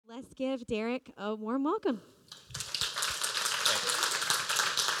Let's give Darrick a warm welcome. Thank you.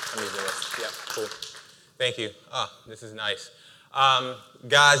 I'm using this. Yeah, cool. Thank you. This is nice.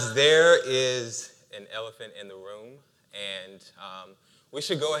 Guys, there is an elephant in the room, and we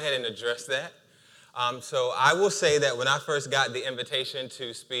should go ahead and address that. So I will say that when I first got the invitation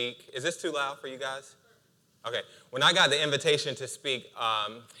to speak, is this too loud for you guys? Okay. When I got the invitation to speak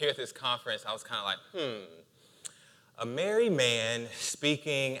here at this conference, I was kind of like, a married man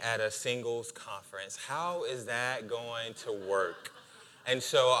speaking at a singles conference, how is that going to work? And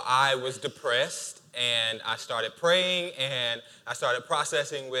so I was depressed, and I started praying, and I started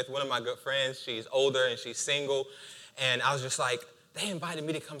processing with one of my good friends. She's older, and she's single, and I was just like, they invited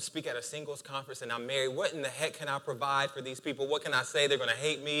me to come speak at a singles conference, and I'm married. What in the heck can I provide for these people? What can I say? They're going to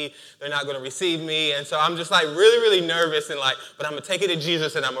hate me. They're not going to receive me. And so I'm just like really, really nervous, and like, but I'm going to take it to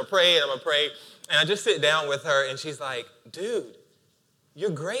Jesus, and I'm going to pray, and I'm going to pray. And I just sit down with her, and she's like, dude, you're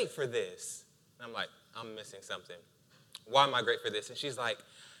great for this. And I'm like, I'm missing something. Why am I great for this? And she's like,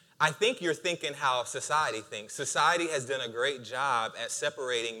 I think you're thinking how society thinks. Society has done a great job at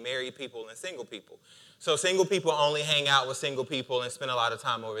separating married people and single people. So single people only hang out with single people and spend a lot of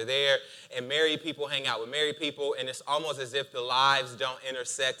time over there, and married people hang out with married people, and it's almost as if the lives don't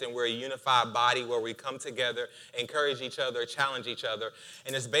intersect, and we're a unified body where we come together, encourage each other, challenge each other.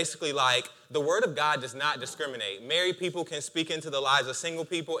 And it's basically like the Word of God does not discriminate. Married people can speak into the lives of single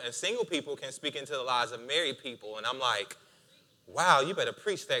people, and single people can speak into the lives of married people. And I'm like, wow, you better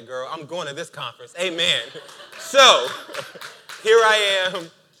preach that, girl. I'm going to this conference. Amen. So here I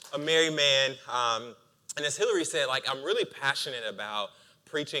am, a married man. And as Hillary said, like, I'm really passionate about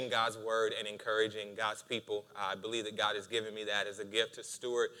preaching God's word and encouraging God's people. I believe that God has given me that as a gift to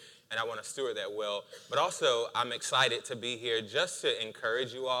steward, and I want to steward that well. But also, I'm excited to be here just to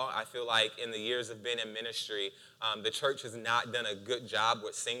encourage you all. I feel like in the years of being in ministry, the church has not done a good job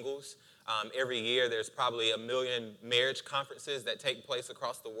with singles. Every year, there's probably 1 million marriage conferences that take place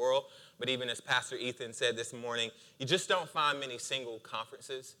across the world. But even as Pastor Ethan said this morning, you just don't find many single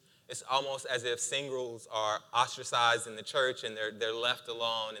conferences. It's almost as if singles are ostracized in the church, and they're left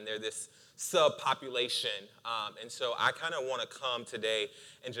alone, and they're this subpopulation. And so I kind of want to come today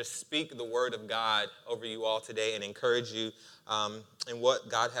and just speak the word of God over you all today and encourage you in what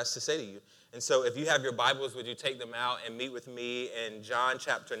God has to say to you. And so if you have your Bibles, would you take them out and meet with me in John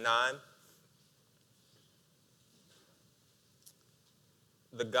chapter 9?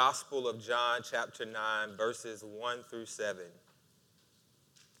 The Gospel of John chapter 9, verses 1 through 7.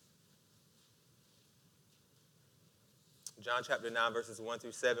 John chapter 9, verses 1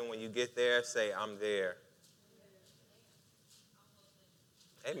 through 7. When you get there, say, I'm there.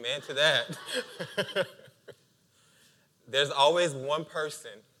 Amen to that. There's always one person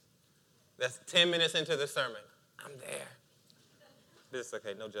that's 10 minutes into the sermon. I'm there. This is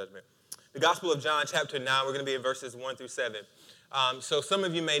okay, no judgment. The Gospel of John chapter 9, we're going to be in verses 1 through 7. So some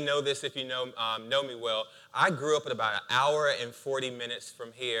of you may know this if you know me well. I grew up at about 1 hour and 40 minutes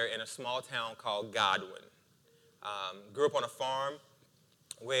from here in a small town called Godwin. Grew up on a farm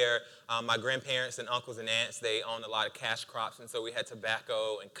where my grandparents and uncles and aunts, they owned a lot of cash crops, and so we had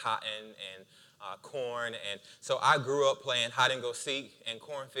tobacco and cotton and corn. And so I grew up playing hide and go seek in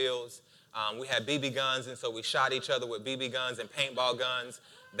cornfields. We had BB guns, and so we shot each other with BB guns and paintball guns.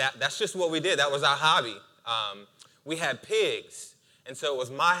 That's just what we did. That was our hobby. We had pigs, and so it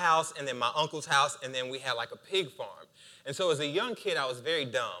was my house and then my uncle's house, and then we had like a pig farm. And so as a young kid, I was very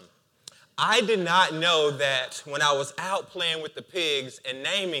dumb. I did not know that when I was out playing with the pigs and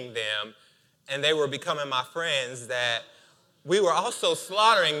naming them, and they were becoming my friends, that we were also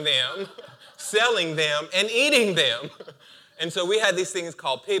slaughtering them, selling them, and eating them. And so we had these things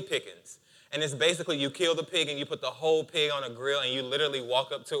called pig pickings. And it's basically you kill the pig and you put the whole pig on a grill and you literally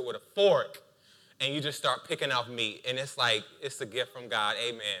walk up to it with a fork and you just start picking off meat. And it's like, it's a gift from God.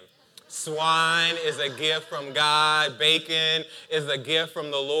 Amen. Swine is a gift from God. Bacon is a gift from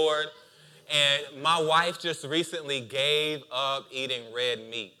the Lord. And my wife just recently gave up eating red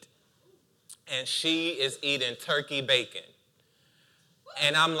meat. And she is eating turkey bacon.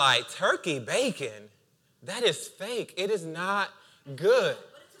 And I'm like, turkey bacon? That is fake. It is not good.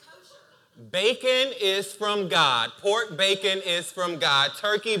 Bacon is from God. Pork bacon is from God.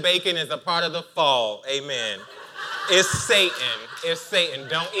 Turkey bacon is a part of the fall. Amen. It's Satan. It's Satan.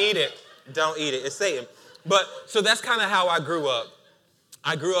 Don't eat it. Don't eat it. It's Satan. But so that's kind of how I grew up.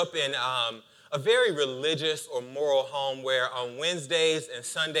 I grew up in a very religious or moral home where on Wednesdays and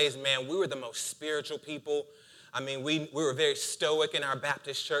Sundays, man, we were the most spiritual people. I mean, we were very stoic in our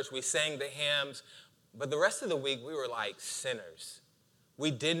Baptist church. We sang the hymns. But the rest of the week, we were like sinners.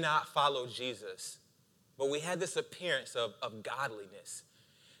 We did not follow Jesus, but we had this appearance of godliness.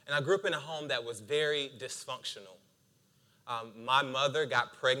 And I grew up in a home that was very dysfunctional. My mother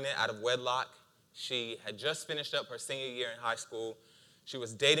got pregnant out of wedlock. She had just finished up her senior year in high school. She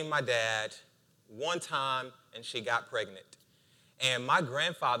was dating my dad one time, and she got pregnant. And my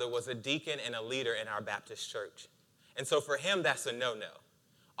grandfather was a deacon and a leader in our Baptist church. And so for him, that's a no-no.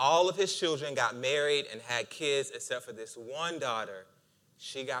 All of his children got married and had kids except for this one daughter.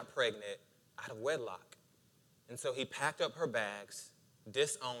 She got pregnant out of wedlock. And so he packed up her bags,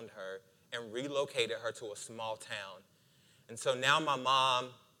 disowned her, and relocated her to a small town. And so now my mom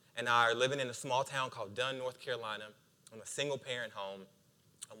and I are living in a small town called Dunn, North Carolina. I'm a single-parent home.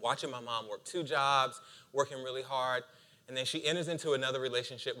 I'm watching my mom work 2 jobs, working really hard. And then she enters into another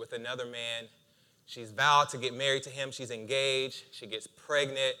relationship with another man. She's vowed to get married to him. She's engaged. She gets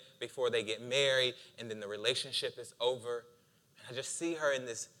pregnant before they get married, and then the relationship is over. And I just see her in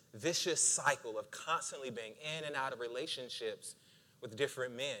this vicious cycle of constantly being in and out of relationships with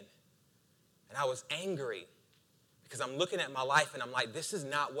different men. And I was angry because I'm looking at my life and I'm like, this is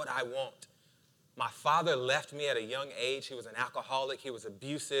not what I want. My father left me at a young age. He was an alcoholic. He was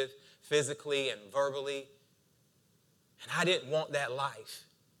abusive physically and verbally. And I didn't want that life.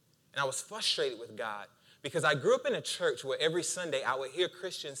 And I was frustrated with God because I grew up in a church where every Sunday I would hear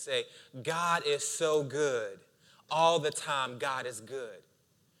Christians say, God is so good. All the time, God is good.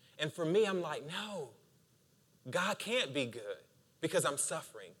 And for me, I'm like, no, God can't be good because I'm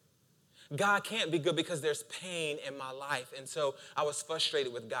suffering. God can't be good because there's pain in my life. And so I was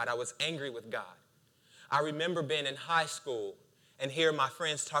frustrated with God. I was angry with God. I remember being in high school and hearing my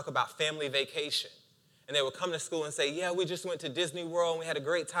friends talk about family vacation. And they would come to school and say, yeah, we just went to Disney World and we had a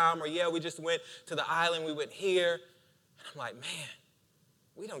great time. Or, yeah, we just went to the island, we went here. And I'm like, man,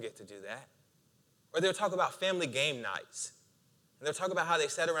 we don't get to do that. Or they'll talk about family game nights. And they'll talk about how they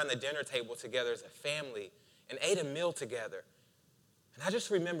sat around the dinner table together as a family and ate a meal together. And I just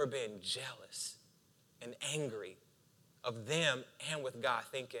remember being jealous and angry of them and with God,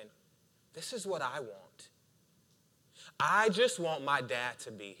 thinking, this is what I want. I just want my dad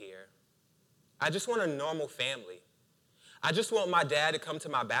to be here. I just want a normal family. I just want my dad to come to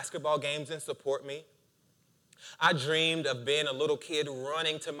my basketball games and support me. I dreamed of being a little kid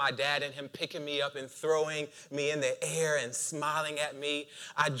running to my dad and him picking me up and throwing me in the air and smiling at me.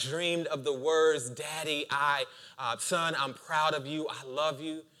 I dreamed of the words, Daddy, son, I'm proud of you. I love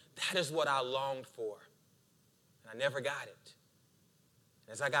you. That is what I longed for. And I never got it.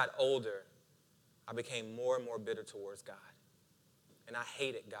 And as I got older, I became more and more bitter towards God. And I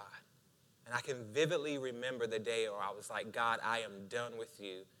hated God. And I can vividly remember the day where I was like, God, I am done with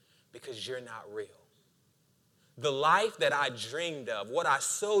you because you're not real. The life that I dreamed of, what I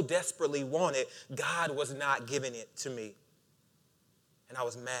so desperately wanted, God was not giving it to me. And I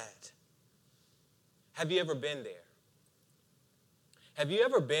was mad. Have you ever been there? Have you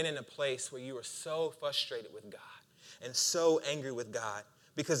ever been in a place where you were so frustrated with God and so angry with God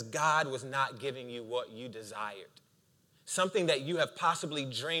because God was not giving you what you desired? Something that you have possibly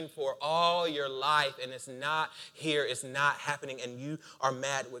dreamed for all your life, and it's not here, it's not happening, and you are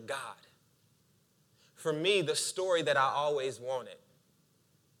mad with God. For me, the story that I always wanted,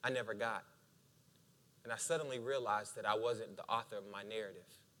 I never got. And I suddenly realized that I wasn't the author of my narrative.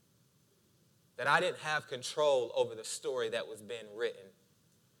 That I didn't have control over the story that was being written.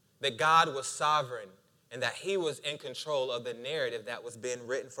 That God was sovereign and that he was in control of the narrative that was being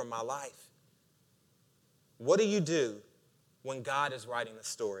written for my life. What do you do when God is writing the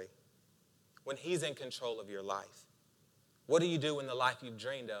story? When he's in control of your life? What do you do when the life you've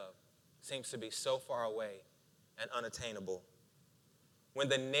dreamed of seems to be so far away and unattainable? When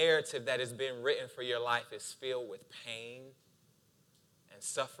the narrative that is being written for your life is filled with pain and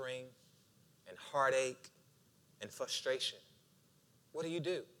suffering and heartache and frustration, what do you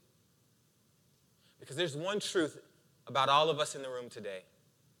do? Because there's one truth about all of us in the room today,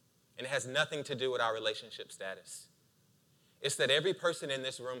 and it has nothing to do with our relationship status. It's that every person in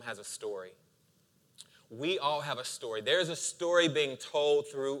this room has a story. We all have a story. There's a story being told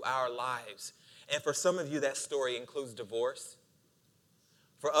through our lives. And for some of you, that story includes divorce.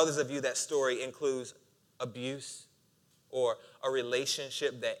 For others of you, that story includes abuse or a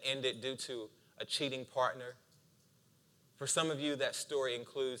relationship that ended due to a cheating partner. For some of you, that story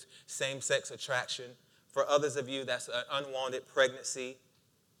includes same-sex attraction. For others of you, that's an unwanted pregnancy.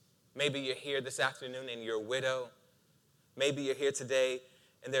 Maybe you're here this afternoon and you're a widow. Maybe you're here today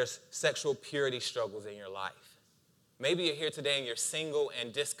and there's sexual purity struggles in your life. Maybe you're here today and you're single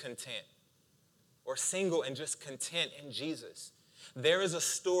and discontent, or single and just content in Jesus. There is a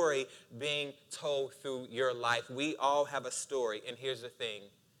story being told through your life. We all have a story, and here's the thing.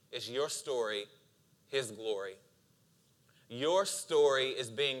 It's your story, his glory. Your story is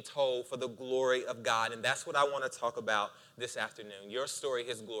being told for the glory of God, and that's what I want to talk about this afternoon. Your story,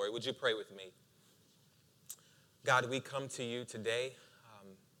 his glory. Would you pray with me? God, we come to you today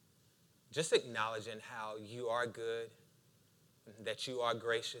just acknowledging how you are good, that you are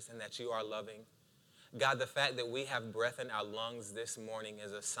gracious, and that you are loving. God, the fact that we have breath in our lungs this morning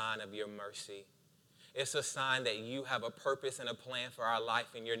is a sign of your mercy. It's a sign that you have a purpose and a plan for our life,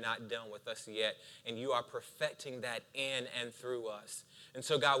 and you're not done with us yet, and you are perfecting that in and through us. And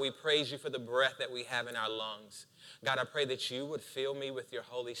so, God, we praise you for the breath that we have in our lungs. God, I pray that you would fill me with your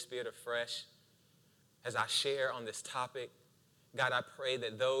Holy Spirit afresh as I share on this topic. God, I pray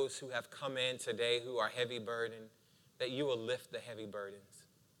that those who have come in today who are heavy burdened, that you will lift the heavy burdens.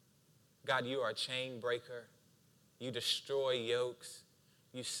 God, you are a chain breaker. You destroy yokes.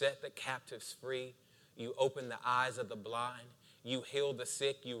 You set the captives free. You open the eyes of the blind. You heal the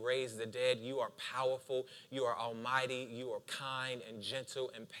sick. You raise the dead. You are powerful. You are almighty. You are kind and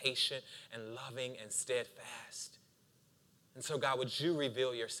gentle and patient and loving and steadfast. And so, God, would you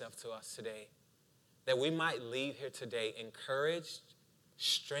reveal yourself to us today, that we might leave here today encouraged,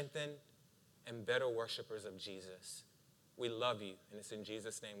 strengthened, and better worshipers of Jesus. We love you, and it's in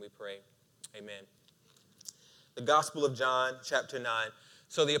Jesus' name we pray. Amen. The Gospel of John, chapter 9.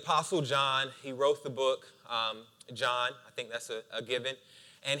 So the Apostle John, he wrote the book, John, I think that's a given,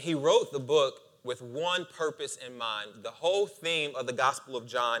 and he wrote the book with one purpose in mind. The whole theme of the Gospel of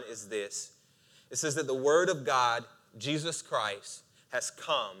John is this. It says that the Word of God, Jesus Christ, has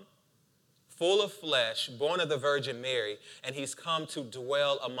come, full of flesh, born of the Virgin Mary, and he's come to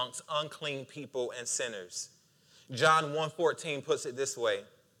dwell amongst unclean people and sinners. John 1:14 puts it this way,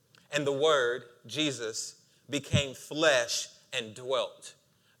 and the Word, Jesus, became flesh and dwelt.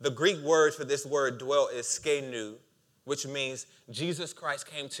 The Greek word for this word dwelt is skenu, which means Jesus Christ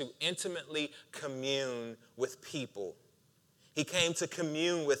came to intimately commune with people. He came to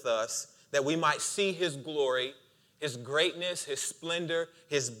commune with us that we might see his glory, his greatness, his splendor,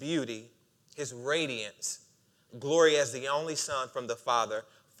 his beauty, his radiance, glory as the only Son from the Father,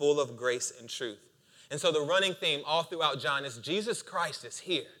 full of grace and truth. And so the running theme all throughout John is Jesus Christ is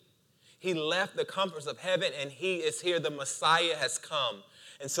here. He left the comforts of heaven and he is here. The Messiah has come.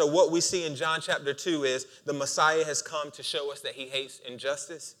 And so what we see in John chapter 2 is the Messiah has come to show us that he hates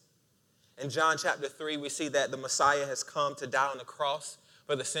injustice. In John chapter 3, we see that the Messiah has come to die on the cross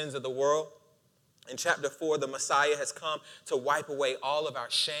for the sins of the world. In chapter 4, the Messiah has come to wipe away all of our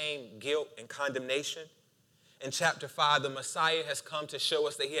shame, guilt, and condemnation. In chapter 5, the Messiah has come to show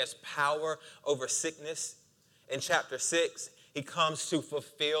us that he has power over sickness. In chapter 6, he comes to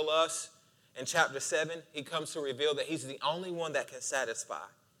fulfill us. In chapter 7, he comes to reveal that he's the only one that can satisfy.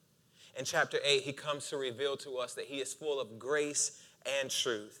 In chapter 8, he comes to reveal to us that he is full of grace and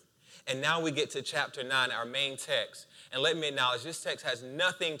truth. And now we get to chapter 9, our main text. And let me acknowledge, this text has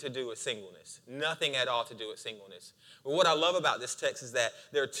nothing to do with singleness. Nothing at all to do with singleness. But what I love about this text is that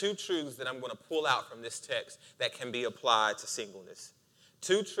there are two truths that I'm going to pull out from this text that can be applied to singleness.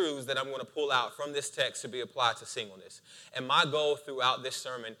 Two truths that I'm going to pull out from this text to be applied to singleness. And my goal throughout this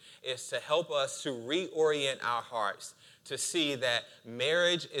sermon is to help us to reorient our hearts to see that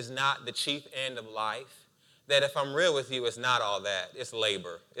marriage is not the chief end of life. That if I'm real with you, it's not all that. It's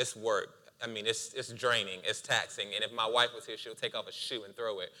labor. It's work. I mean, it's draining. It's taxing. And if my wife was here, she'll take off a shoe and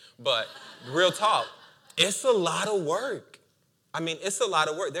throw it. But real talk, it's a lot of work. I mean, it's a lot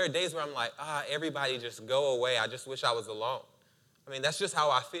of work. There are days where I'm like, everybody just go away. I just wish I was alone. I mean, that's just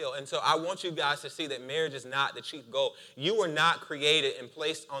how I feel. And so I want you guys to see that marriage is not the chief goal. You were not created and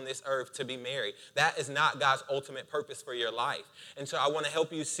placed on this earth to be married. That is not God's ultimate purpose for your life. And so I want to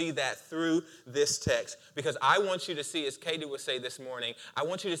help you see that through this text, because I want you to see, as Katie would say this morning, I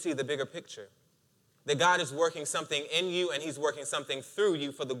want you to see the bigger picture. That God is working something in you and he's working something through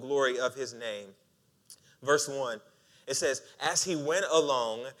you for the glory of his name. Verse 1. It says, as he went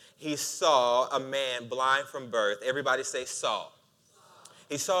along, he saw a man blind from birth. Everybody say saw.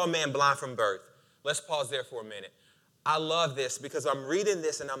 He saw a man blind from birth. Let's pause there for a minute. I love this because I'm reading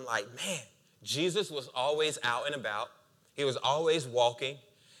this and I'm like, man, Jesus was always out and about. He was always walking.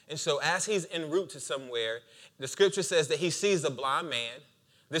 And so as he's en route to somewhere, the scripture says that he sees a blind man.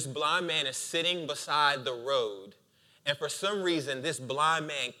 This blind man is sitting beside the road. And for some reason, this blind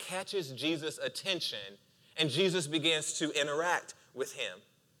man catches Jesus' attention and Jesus begins to interact with him.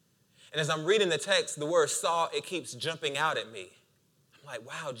 And as I'm reading the text, the word saw, it keeps jumping out at me. I'm like,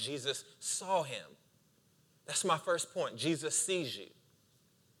 wow, Jesus saw him. That's my first point. Jesus sees you.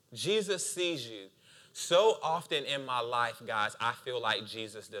 Jesus sees you. So often in my life, guys, I feel like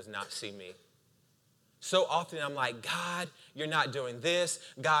Jesus does not see me. So often I'm like, God, you're not doing this.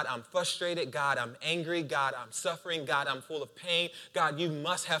 God, I'm frustrated. God, I'm angry. God, I'm suffering. God, I'm full of pain. God, you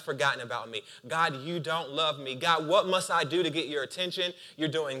must have forgotten about me. God, you don't love me. God, what must I do to get your attention? You're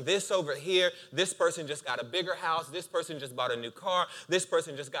doing this over here. This person just got a bigger house. This person just bought a new car. This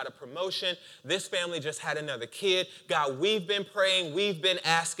person just got a promotion. This family just had another kid. God, we've been praying. We've been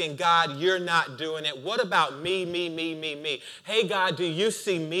asking. God, you're not doing it. What about me, me, me, me, me? Hey, God, do you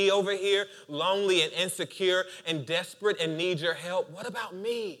see me over here, lonely and insecure and desperate and need your help? What about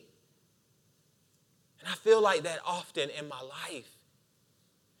me? And I feel like that often in my life.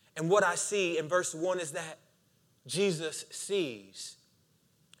 And what I see in verse 1 is that Jesus sees.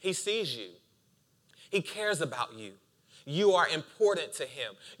 He sees you. He cares about you. You are important to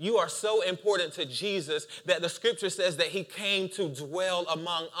him. You are so important to Jesus that the scripture says that he came to dwell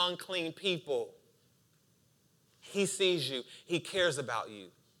among unclean people. He sees you. He cares about you.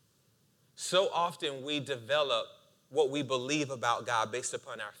 So often we develop what we believe about God based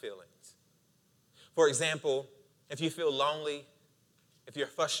upon our feelings. For example, if you feel lonely, if you're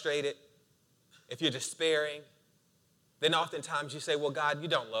frustrated, if you're despairing, then oftentimes you say, well, God, you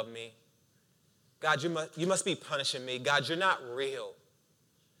don't love me. God, you must be punishing me. God, you're not real.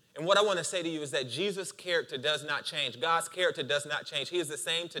 And what I want to say to you is that Jesus' character does not change. God's character does not change. He is the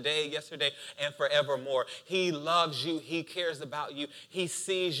same today, yesterday, and forevermore. He loves you. He cares about you. He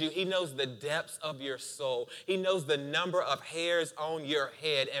sees you. He knows the depths of your soul. He knows the number of hairs on your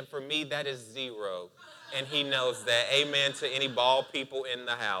head. And for me, that is 0. And he knows that. Amen to any bald people in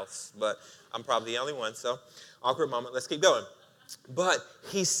the house. But I'm probably the only one, so awkward moment. Let's keep going. But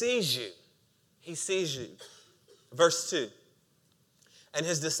he sees you. He sees you. Verse 2. And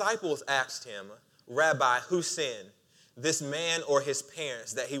his disciples asked him, Rabbi, who sinned, this man or his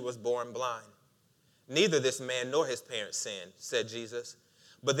parents, that he was born blind? Neither this man nor his parents sinned, said Jesus.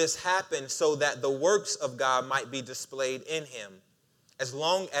 But this happened so that the works of God might be displayed in him. As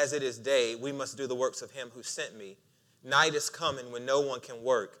long as it is day, we must do the works of him who sent me. Night is coming when no one can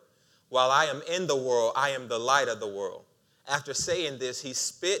work. While I am in the world, I am the light of the world. After saying this, he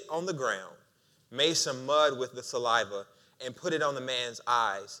spit on the ground, made some mud with the saliva, and put it on the man's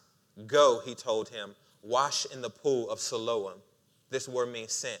eyes. Go, he told him, wash in the pool of Siloam. This word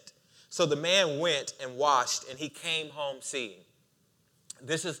means sent. So the man went and washed, and he came home seeing.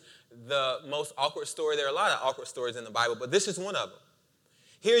 This is the most awkward story. There are a lot of awkward stories in the Bible, but this is one of them.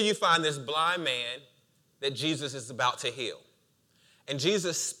 Here you find this blind man that Jesus is about to heal. And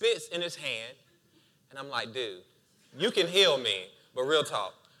Jesus spits in his hand, and I'm like, dude, you can heal me, but real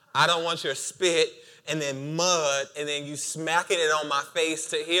talk, I don't want your spit and then mud, and then you smacking it on my face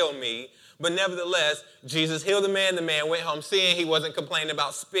to heal me. But nevertheless, Jesus healed the man. The man went home seeing. He wasn't complaining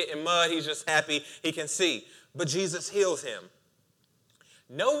about spit and mud. He's just happy he can see. But Jesus heals him.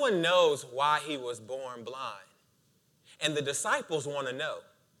 No one knows why he was born blind. And the disciples want to know.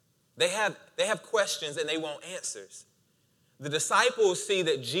 They have questions and they want answers. The disciples see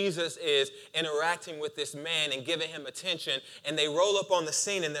that Jesus is interacting with this man and giving him attention, and they roll up on the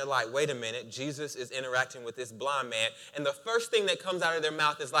scene and they're like, wait a minute, Jesus is interacting with this blind man. And the first thing that comes out of their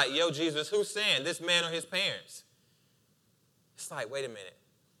mouth is like, yo, Jesus, who's sinned, this man or his parents? It's like, wait a minute,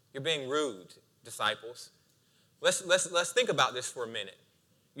 you're being rude, disciples. Let's think about this for a minute.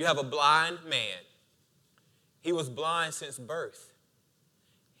 You have a blind man. He was blind since birth.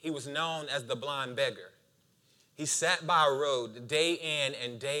 He was known as the blind beggar. He sat by a road day in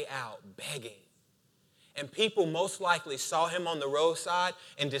and day out begging. And people most likely saw him on the roadside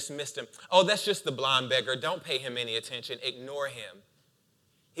and dismissed him. Oh, that's just the blind beggar. Don't pay him any attention. Ignore him.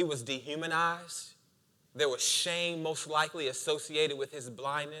 He was dehumanized. There was shame most likely associated with his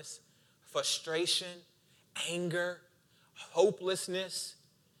blindness, frustration, anger, hopelessness.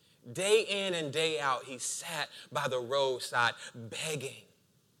 Day in and day out, he sat by the roadside begging.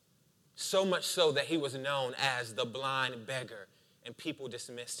 So much so that he was known as the blind beggar, and people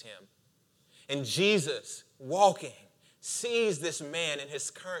dismissed him. And Jesus, walking, sees this man in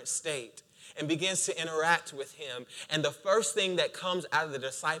his current state and begins to interact with him. And the first thing that comes out of the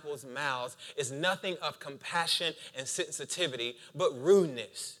disciples' mouths is nothing of compassion and sensitivity, but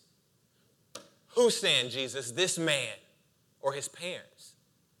rudeness. Who sinned, Jesus, this man or his parents?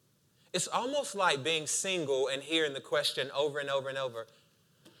 It's almost like being single and hearing the question over and over and over,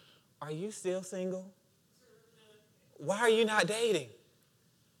 are you still single? Why are you not dating?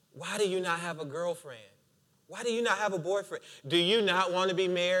 Why do you not have a girlfriend? Why do you not have a boyfriend? Do you not want to be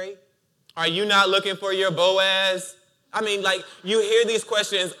married? Are you not looking for your Boaz? I mean, like, you hear these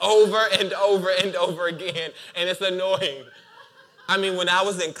questions over and over and over again, and it's annoying. I mean, when I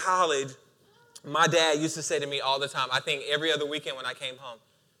was in college, my dad used to say to me all the time, I think every other weekend when I came home,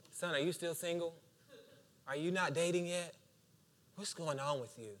 son, are you still single? Are you not dating yet? what's going on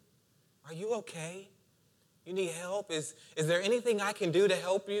with you? Are you okay? You need help? Is there anything I can do to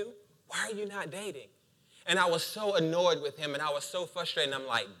help you? Why are you not dating? And I was so annoyed with him, and I was so frustrated. And I'm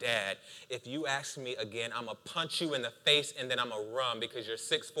like, Dad, if you ask me again, I'm going to punch you in the face, and then I'm going to run because you're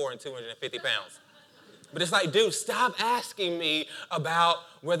 6'4" and 250 pounds. But it's like, dude, stop asking me about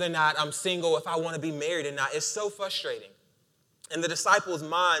whether or not I'm single, if I want to be married or not. It's so frustrating. In the disciples'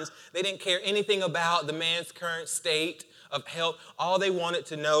 minds, they didn't care anything about the man's current state of health. All they wanted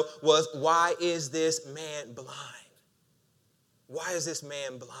to know was, why is this man blind? Why is this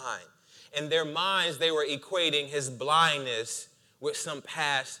man blind? In their minds, they were equating his blindness with some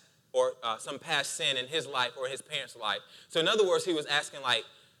past sin in his life or his parents' life. So in other words, he was asking, like,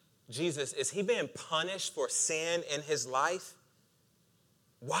 Jesus, is he being punished for sin in his life?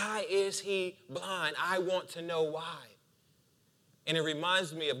 Why is he blind? I want to know why. And it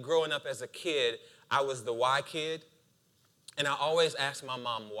reminds me of growing up as a kid. I was the why kid. And I always asked my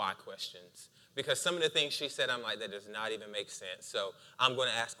mom why questions. Because some of the things she said, I'm like, that does not even make sense. So I'm going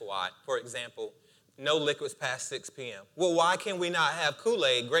to ask why. For example, no liquids past 6 p.m. Well, why can we not have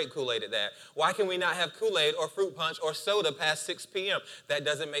Kool-Aid? Great Kool-Aid at that. Why can we not have Kool-Aid or fruit punch or soda past 6 p.m.? That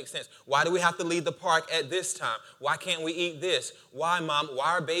doesn't make sense. Why do we have to leave the park at this time? Why can't we eat this? Why, Mom?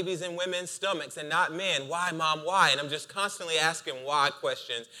 Why are babies in women's stomachs and not men? Why, Mom? Why? And I'm just constantly asking why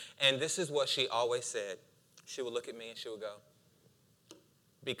questions. And this is what she always said. She would look at me and she would go,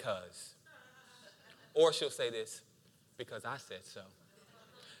 because. Or she'll say this, because I said so.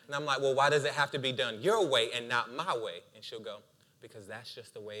 And I'm like, well, why does it have to be done your way and not my way? And she'll go, because that's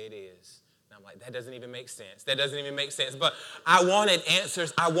just the way it is. And I'm like, that doesn't even make sense. That doesn't even make sense. But I wanted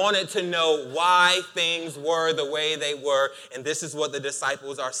answers. I wanted to know why things were the way they were. And this is what the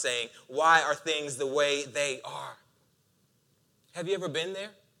disciples are saying. Why are things the way they are? Have you ever been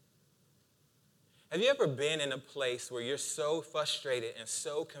there? Have you ever been in a place where you're so frustrated and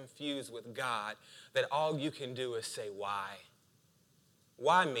so confused with God that all you can do is say, why?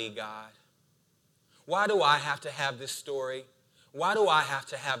 Why me, God? Why do I have to have this story? Why do I have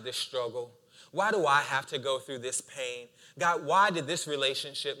to have this struggle? Why do I have to go through this pain? God, why did this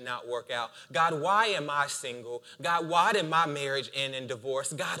relationship not work out? God, why am I single? God, why did my marriage end in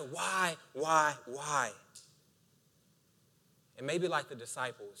divorce? God, why? And maybe like the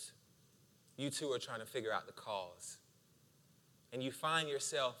disciples, you too are trying to figure out the cause. And you find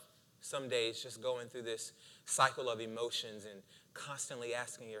yourself some days just going through this cycle of emotions and constantly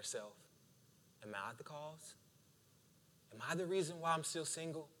asking yourself, am I the cause? Am I the reason why I'm still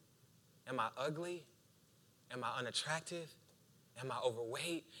single? Am I ugly? Am I unattractive? Am I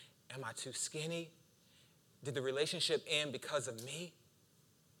overweight? Am I too skinny? Did the relationship end because of me?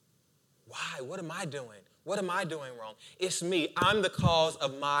 Why? What am I doing? What am I doing wrong? It's me. I'm the cause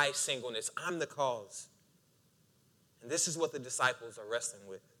of my singleness. I'm the cause. And this is what the disciples are wrestling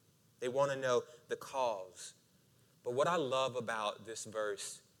with. They want to know the cause. But what I love about this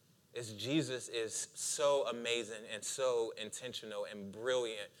verse is Jesus is so amazing and so intentional and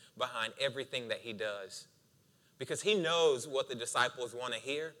brilliant behind everything that he does. Because he knows what the disciples want to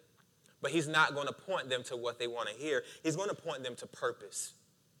hear, but he's not going to point them to what they want to hear. He's going to point them to purpose.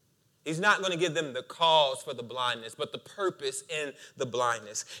 He's not going to give them the cause for the blindness, but the purpose in the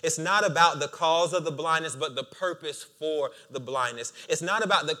blindness. It's not about the cause of the blindness, but the purpose for the blindness. It's not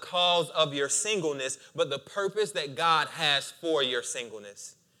about the cause of your singleness, but the purpose that God has for your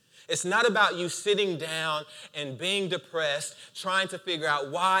singleness. It's not about you sitting down and being depressed, trying to figure out,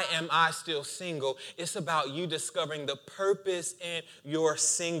 why am I still single? It's about you discovering the purpose in your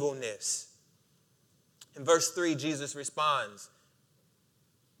singleness. In verse 3, Jesus responds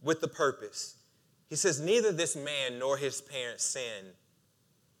with the purpose. He says, neither this man nor his parents sinned,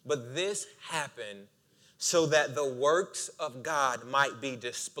 but this happened so that the works of God might be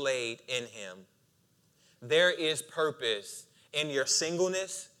displayed in him. There is purpose in your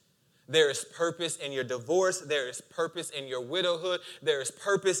singleness. There is purpose in your divorce. There is purpose in your widowhood. There is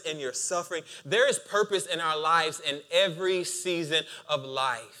purpose in your suffering. There is purpose in our lives in every season of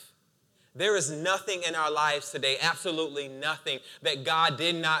life. There is nothing in our lives today, absolutely nothing, that God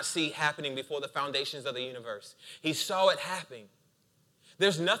did not see happening before the foundations of the universe. He saw it happening.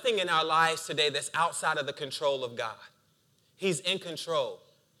 There's nothing in our lives today that's outside of the control of God. He's in control.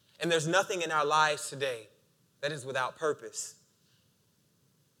 And there's nothing in our lives today that is without purpose.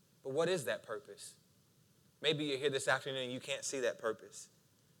 But what is that purpose? Maybe you're here this afternoon and you can't see that purpose.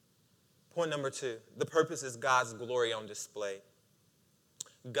 Point number 2, the purpose is God's glory on display.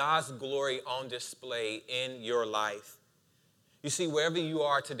 God's glory on display in your life. You see, wherever you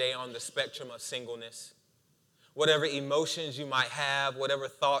are today on the spectrum of singleness, whatever emotions you might have, whatever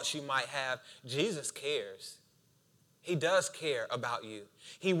thoughts you might have, Jesus cares. He does care about you.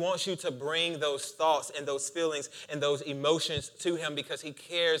 He wants you to bring those thoughts and those feelings and those emotions to him because he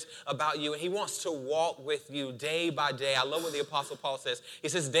cares about you. And he wants to walk with you day by day. I love what the Apostle Paul says. He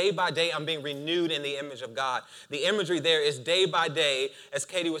says, day by day, I'm being renewed in the image of God. The imagery there is day by day, as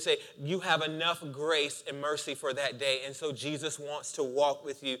Katie would say, you have enough grace and mercy for that day. And so Jesus wants to walk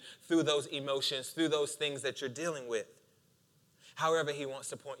with you through those emotions, through those things that you're dealing with. However, he wants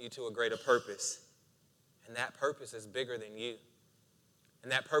to point you to a greater purpose. And that purpose is bigger than you.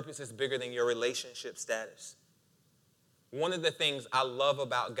 And that purpose is bigger than your relationship status. One of the things I love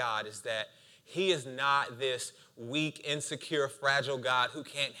about God is that he is not this weak, insecure, fragile God who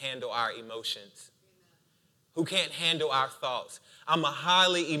can't handle our emotions, who can't handle our thoughts. I'm a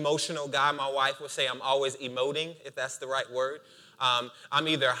highly emotional guy. My wife would say I'm always emoting, if that's the right word. I'm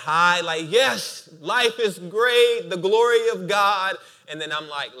either high, like, yes, life is great, the glory of God. And then I'm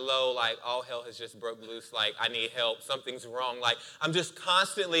like low, like all hell has just broke loose. Like I need help. Something's wrong. Like I'm just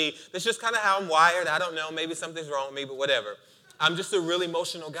constantly, that's just kind of how I'm wired. I don't know. Maybe something's wrong with me, but whatever. I'm just a really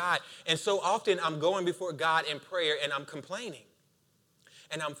emotional guy. And so often I'm going before God in prayer and I'm complaining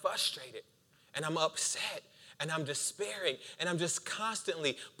and I'm frustrated and I'm upset and I'm despairing, and I'm just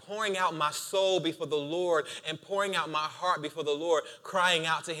constantly pouring out my soul before the Lord and pouring out my heart before the Lord, crying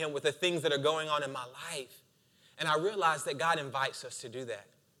out to him with the things that are going on in my life. And I realize that God invites us to do that.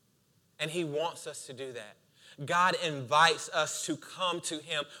 And he wants us to do that. God invites us to come to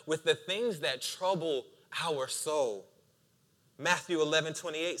him with the things that trouble our soul. Matthew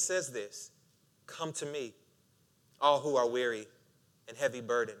 11:28 says this, come to me, all who are weary and heavy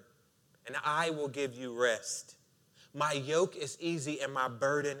burdened, and I will give you rest. My yoke is easy and my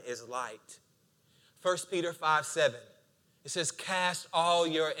burden is light. 1 Peter 5:7. It says, cast all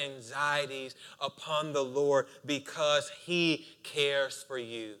your anxieties upon the Lord because he cares for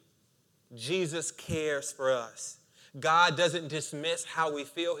you. Jesus cares for us. God doesn't dismiss how we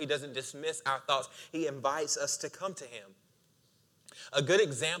feel. He doesn't dismiss our thoughts. He invites us to come to him. A good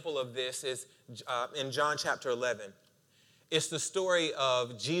example of this is in John chapter 11. It's the story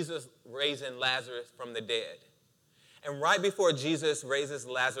of Jesus raising Lazarus from the dead. And right before Jesus raises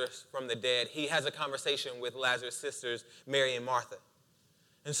Lazarus from the dead, he has a conversation with Lazarus' sisters, Mary and Martha.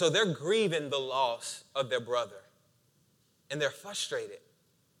 And so they're grieving the loss of their brother. And they're frustrated.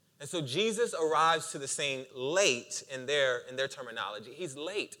 And so Jesus arrives to the scene late in their terminology. He's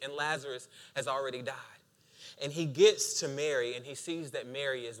late, and Lazarus has already died. And he gets to Mary, and he sees that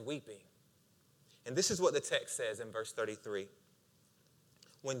Mary is weeping. And this is what the text says in verse 33.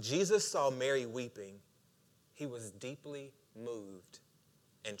 When Jesus saw Mary weeping, he was deeply moved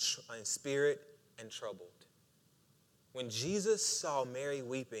in spirit and troubled. When Jesus saw Mary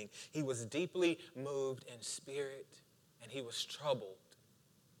weeping, he was deeply moved in spirit and he was troubled.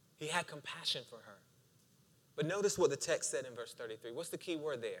 He had compassion for her. But notice what the text said in verse 33. What's the key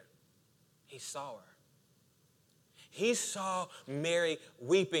word there? He saw her. He saw Mary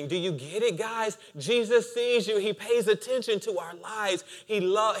weeping. Do you get it, guys? Jesus sees you. He pays attention to our lives. He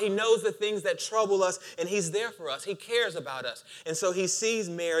knows the things that trouble us, and he's there for us. He cares about us. And so he sees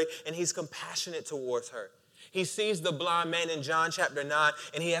Mary, and he's compassionate towards her. He sees the blind man in John chapter 9,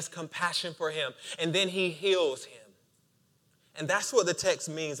 and he has compassion for him. And then he heals him. And that's what the text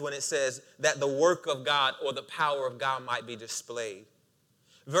means when it says that the work of God or the power of God might be displayed.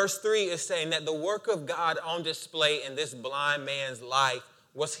 Verse 3 is saying that the work of God on display in this blind man's life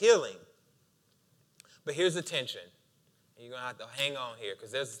was healing. But here's the tension. You're going to have to hang on here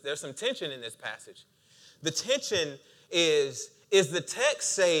because there's some tension in this passage. The tension is the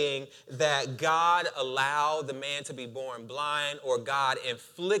text saying that God allowed the man to be born blind, or God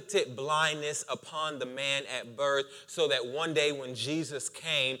inflicted blindness upon the man at birth so that one day when Jesus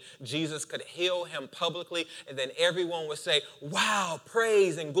came, Jesus could heal him publicly, and then everyone would say, wow,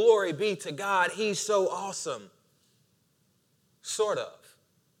 praise and glory be to God. He's so awesome. Sort of.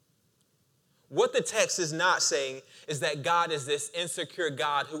 What the text is not saying is that God is this insecure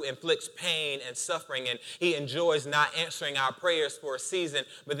God who inflicts pain and suffering, and he enjoys not answering our prayers for a season,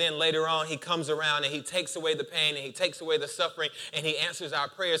 but then later on he comes around and he takes away the pain and he takes away the suffering and he answers our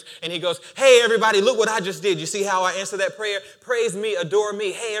prayers and he goes, hey, everybody, look what I just did. You see how I answered that prayer? Praise me, adore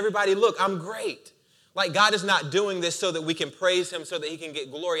me. Hey, everybody, look, I'm great. Like, God is not doing this so that we can praise him so that he can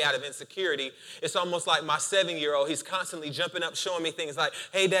get glory out of insecurity. It's almost like my 7-year-old. He's constantly jumping up, showing me things like,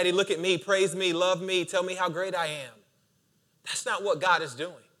 hey, daddy, look at me, praise me, love me, tell me how great I am. That's not what God is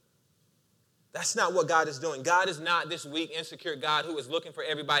doing. That's not what God is doing. God is not this weak, insecure God who is looking for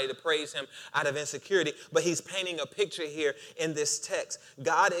everybody to praise him out of insecurity, but he's painting a picture here in this text.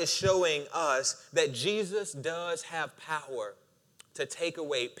 God is showing us that Jesus does have power to to take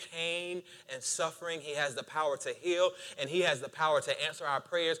away pain and suffering. He has the power to heal, and he has the power to answer our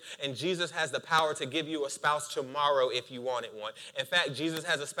prayers. And Jesus has the power to give you a spouse tomorrow if you wanted one. In fact, Jesus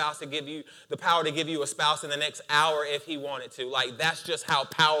has the power to give you a spouse in the next hour if he wanted to. Like, that's just how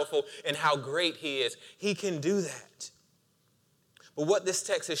powerful and how great he is. He can do that. But what this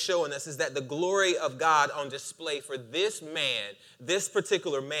text is showing us is that the glory of God on display for this man, this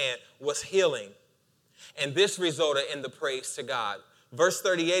particular man, was healing. And this resulted in the praise to God. Verse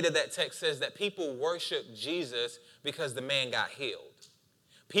 38 of that text says that people worshiped Jesus because the man got healed.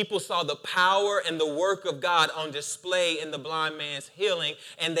 People saw the power and the work of God on display in the blind man's healing,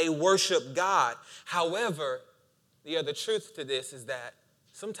 and they worshiped God. However, the other truth to this is that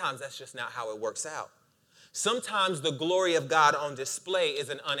sometimes that's just not how it works out. Sometimes the glory of God on display is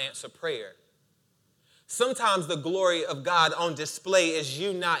an unanswered prayer. Sometimes the glory of God on display is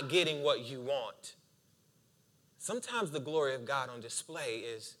you not getting what you want. Sometimes the glory of God on display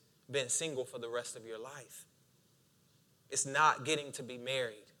is being single for the rest of your life. It's not getting to be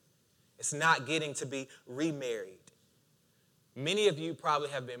married. It's not getting to be remarried. Many of you probably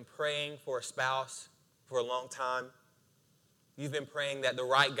have been praying for a spouse for a long time. You've been praying that the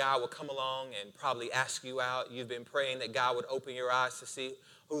right guy will come along and probably ask you out. You've been praying that God would open your eyes to see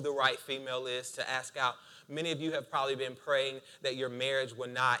who the right female is to ask out. Many of you have probably been praying that your marriage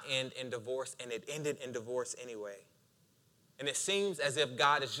would not end in divorce, and it ended in divorce anyway. And it seems as if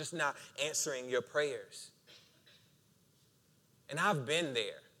God is just not answering your prayers. And I've been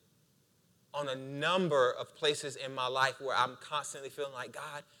there on a number of places in my life where I'm constantly feeling like,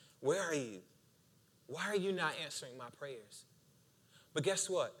 God, where are you? Why are you not answering my prayers? But guess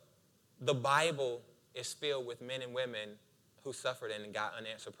what? The Bible is filled with men and women who suffered and got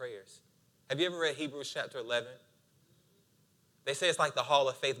unanswered prayers. Have you ever read Hebrews chapter 11? They say it's like the hall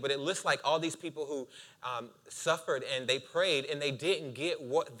of faith, but it looks like all these people who suffered and they prayed and they didn't get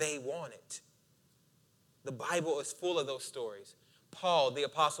what they wanted. The Bible is full of those stories. Paul, the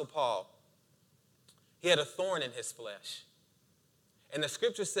Apostle Paul, he had a thorn in his flesh. And the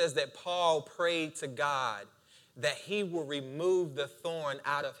scripture says that Paul prayed to God that he will remove the thorn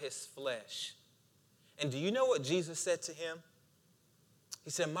out of his flesh. And do you know what Jesus said to him? He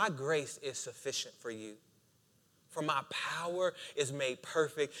said, my grace is sufficient for you, for my power is made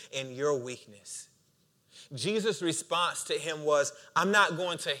perfect in your weakness. Jesus' response to him was, I'm not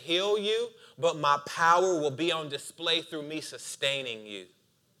going to heal you, but my power will be on display through me sustaining you.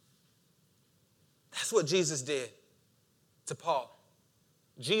 That's what Jesus did to Paul.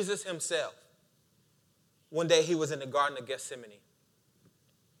 Jesus himself. One day he was in the Garden of Gethsemane,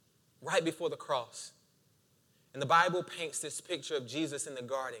 right before the cross. And the Bible paints this picture of Jesus in the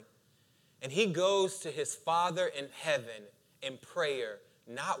garden. And he goes to his Father in heaven in prayer,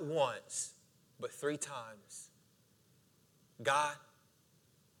 not once, but 3 times. God,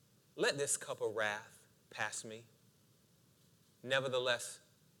 let this cup of wrath pass me. Nevertheless,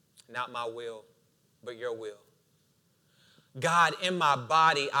 not my will, but your will. God, in my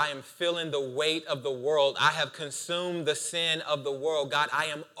body, I am feeling the weight of the world. I have consumed the sin of the world. God, I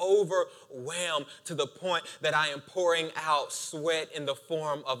am overwhelmed to the point that I am pouring out sweat in the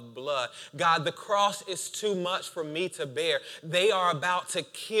form of blood. God, the cross is too much for me to bear. They are about to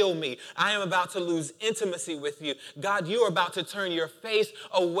kill me. I am about to lose intimacy with you. God, you are about to turn your face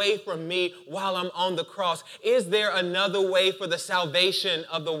away from me while I'm on the cross. Is there another way for the salvation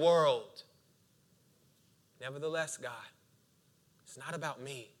of the world? Nevertheless, God, it's not about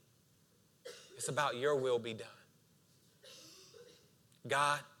me. It's about your will be done.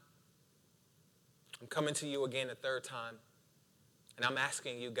 God, I'm coming to you again a 3rd time, and I'm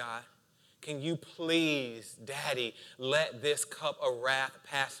asking you, God, can you please, Daddy, let this cup of wrath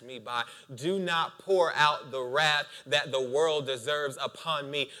pass me by? Do not pour out the wrath that the world deserves upon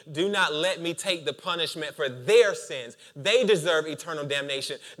me. Do not let me take the punishment for their sins. They deserve eternal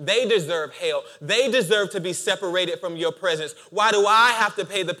damnation. They deserve hell. They deserve to be separated from your presence. Why do I have to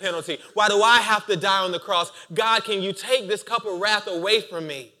pay the penalty? Why do I have to die on the cross? God, can you take this cup of wrath away from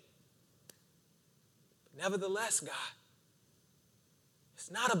me? Nevertheless, God, it's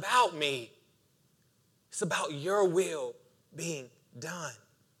not about me. It's about your will being done.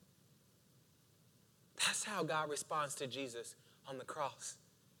 That's how God responds to Jesus on the cross.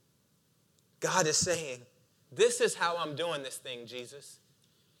 God is saying, this is how I'm doing this thing, Jesus.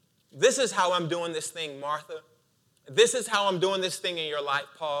 This is how I'm doing this thing, Martha. This is how I'm doing this thing in your life,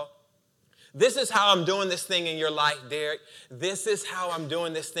 Paul. This is how I'm doing this thing in your life, Darrick. This is how I'm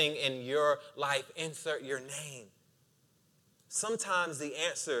doing this thing in your life. Insert your name. Sometimes the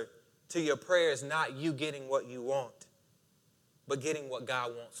answer to your prayer is not you getting what you want, but getting what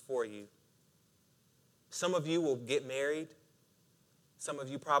God wants for you. Some of you will get married. Some of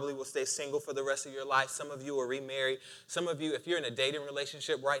you probably will stay single for the rest of your life. Some of you will remarry. Some of you, if you're in a dating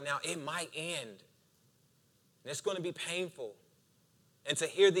relationship right now, it might end. And it's going to be painful. And to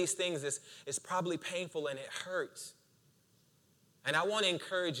hear these things is probably painful and it hurts. And I want to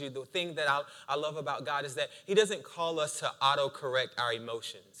encourage you, the thing that I love about God is that he doesn't call us to autocorrect our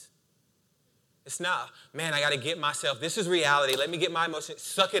emotions. It's not, man, I got to get myself. This is reality. Let me get my emotions.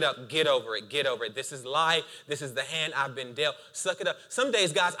 Suck it up. Get over it. Get over it. This is life. This is the hand I've been dealt. Suck it up. Some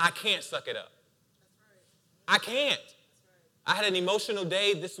days, guys, I can't suck it up. I can't. I had an emotional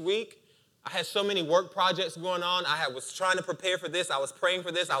day this week. I had so many work projects going on. I was trying to prepare for this. I was praying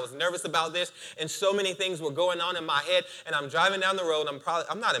for this. I was nervous about this. And so many things were going on in my head. And I'm driving down the road.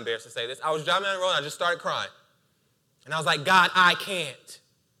 I'm not embarrassed to say this. I was driving down the road and I just started crying. And I was like, God, I can't.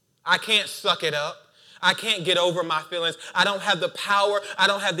 I can't suck it up. I can't get over my feelings. I don't have the power. I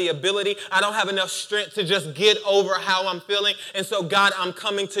don't have the ability. I don't have enough strength to just get over how I'm feeling. And so, God, I'm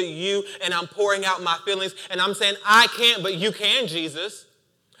coming to you and I'm pouring out my feelings. And I'm saying, I can't, but you can, Jesus.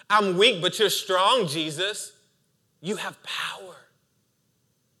 I'm weak, but you're strong, Jesus. You have power.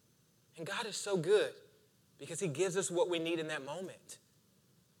 And God is so good because he gives us what we need in that moment.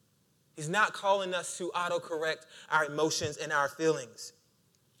 He's not calling us to autocorrect our emotions and our feelings.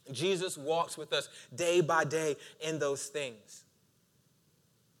 Jesus walks with us day by day in those things.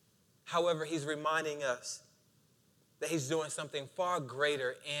 However, he's reminding us that he's doing something far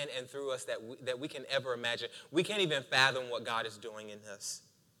greater in and through us that we can ever imagine. We can't even fathom what God is doing in us.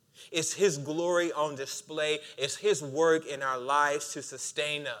 It's his glory on display. It's his work in our lives to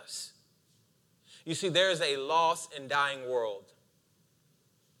sustain us. You see, there is a lost and dying world.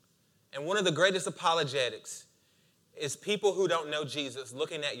 And one of the greatest apologetics is people who don't know Jesus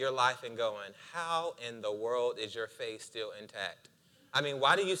looking at your life and going, how in the world is your faith still intact? I mean,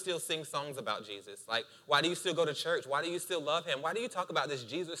 why do you still sing songs about Jesus? Like, why do you still go to church? Why do you still love him? Why do you talk about this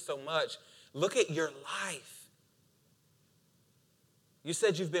Jesus so much? Look at your life. You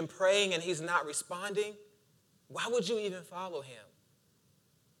said you've been praying and he's not responding. Why would you even follow him?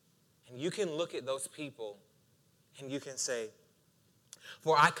 And you can look at those people and you can say,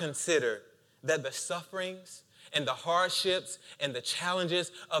 for I consider that the sufferings and the hardships and the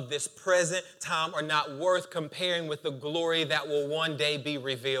challenges of this present time are not worth comparing with the glory that will one day be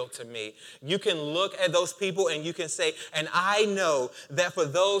revealed to me. You can look at those people and you can say, and I know that for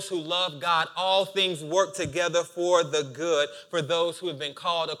those who love God, all things work together for the good, for those who have been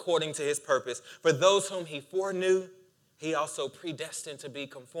called according to his purpose. For those whom he foreknew, he also predestined to be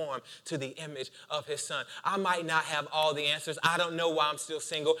conformed to the image of his son. I might not have all the answers. I don't know why I'm still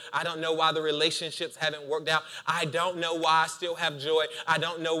single. I don't know why the relationships haven't worked out. I don't know why I still have joy. I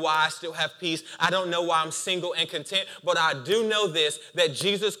don't know why I still have peace. I don't know why I'm single and content. But I do know this, that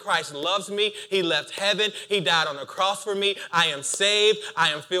Jesus Christ loves me. He left heaven. He died on the cross for me. I am saved. I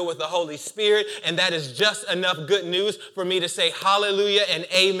am filled with the Holy Spirit. And that is just enough good news for me to say hallelujah and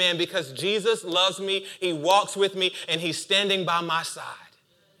amen, because Jesus loves me. He walks with me and he's standing by my side.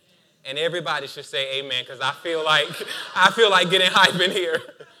 And everybody should say amen, because I feel like getting hype in here.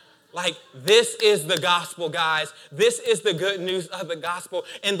 Like, this is the gospel, guys. This is the good news of the gospel,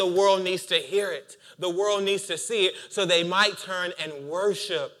 and the world needs to hear it. The world needs to see it so they might turn and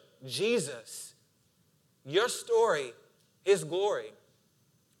worship Jesus. Your story, his glory.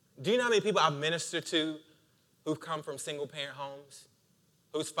 Do you know how many people I've ministered to who've come from single-parent homes,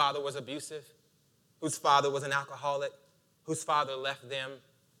 whose father was abusive, whose father was an alcoholic, whose father left them,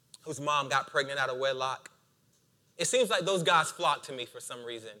 whose mom got pregnant out of wedlock? It seems like those guys flock to me for some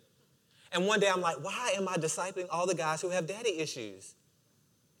reason. And one day I'm like, why am I discipling all the guys who have daddy issues?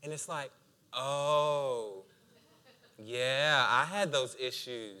 And it's like, oh, yeah, I had those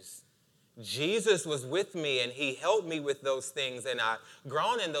issues. Jesus was with me and he helped me with those things, and I've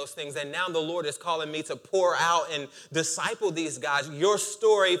grown in those things, and now the Lord is calling me to pour out and disciple these guys. Your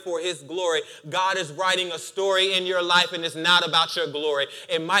story for his glory. God is writing a story in your life, and it's not about your glory.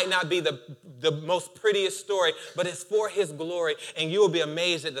 It might not be the most prettiest story, but it's for his glory, and you will be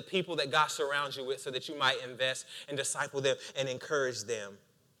amazed at the people that God surrounds you with so that you might invest and disciple them and encourage them.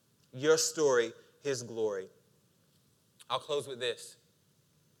 Your story, his glory. I'll close with this.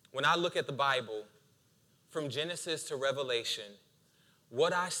 When I look at the Bible, from Genesis to Revelation,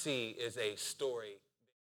 what I see is a story